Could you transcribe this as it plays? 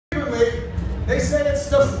They say it's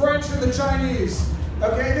the French and the Chinese.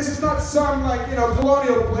 Okay, this is not some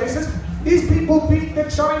colonial places. These people beat the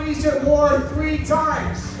Chinese at war 3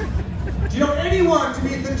 times. Do you know anyone to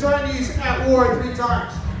beat the Chinese at war 3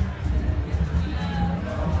 times?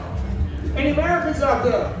 Any Americans out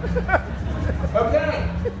there? Okay.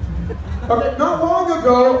 Okay, not long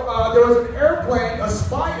ago, there was an airplane, a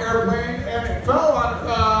spy airplane, and it fell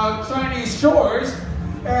on Chinese shores.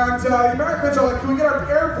 And the Americans are like, can we get our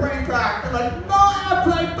airplane back? They're like, no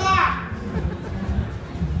airplane back!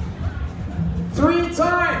 3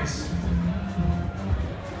 times.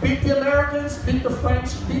 Beat the Americans, beat the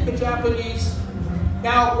French, beat the Japanese.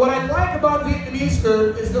 Now, what I like about Vietnamese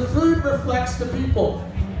food is the food reflects the people.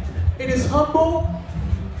 It is humble,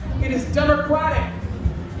 it is democratic,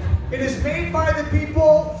 it is made by the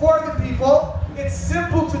people, for the people, it's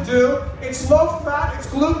simple to do, it's low fat, it's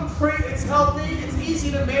gluten-free, it's healthy, it's easy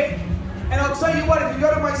to make. And I'll tell you what, if you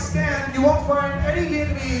go to my stand, you won't find any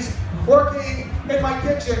Vietnamese working in my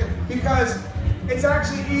kitchen because it's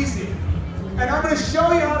actually easy. And I'm going to show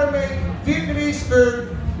you how to make Vietnamese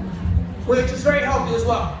food, which is very healthy as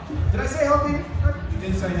well. Did I say healthy? You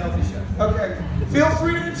did say healthy, Chef. Okay. Feel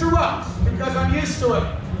free to interrupt, because I'm used to it.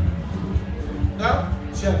 No?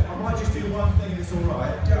 Chef, I might just do one thing if it's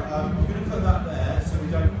alright. Yeah. I'm going to put that there so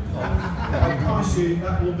we don't I promise you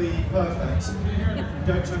that will be perfect.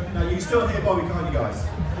 Don't choke. No, you can still hear Bobby, can't you guys?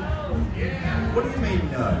 Yeah. What do you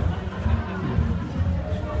mean, no?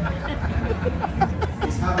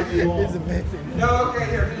 He's having you on. No, okay,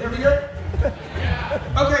 here. Can you hear me good?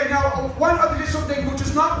 Yeah. Okay, now, one additional thing, which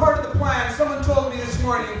is not part of the plan. Someone told me this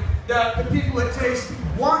morning that the people at Taste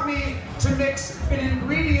want me to mix an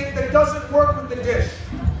ingredient that doesn't work with the dish.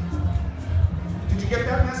 Did you get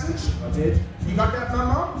that message? I did. You got that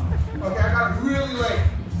memo? Okay, I got it really late.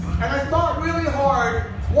 And I thought really hard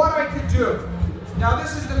what I could do. Now,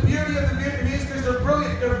 this is the beauty of the Vietnamese because they're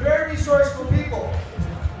brilliant. They're very resourceful people.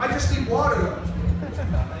 I just need water though.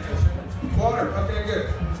 Water, okay, good.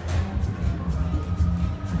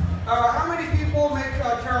 How many people make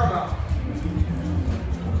caramel?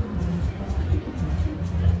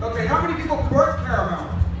 Okay, how many people burn caramel?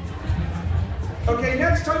 Okay,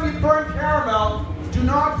 next time you burn caramel, do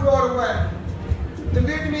not throw it away. The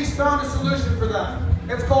Vietnamese found a solution for that.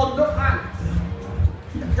 It's called nước hang.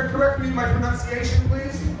 Can you correct me my pronunciation,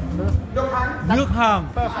 please? Nước hang. Nước hang.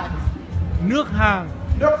 Perfect. Nước hang.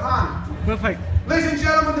 Nước hang. Perfect. Ladies and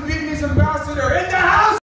gentlemen, the Vietnamese ambassador in the house!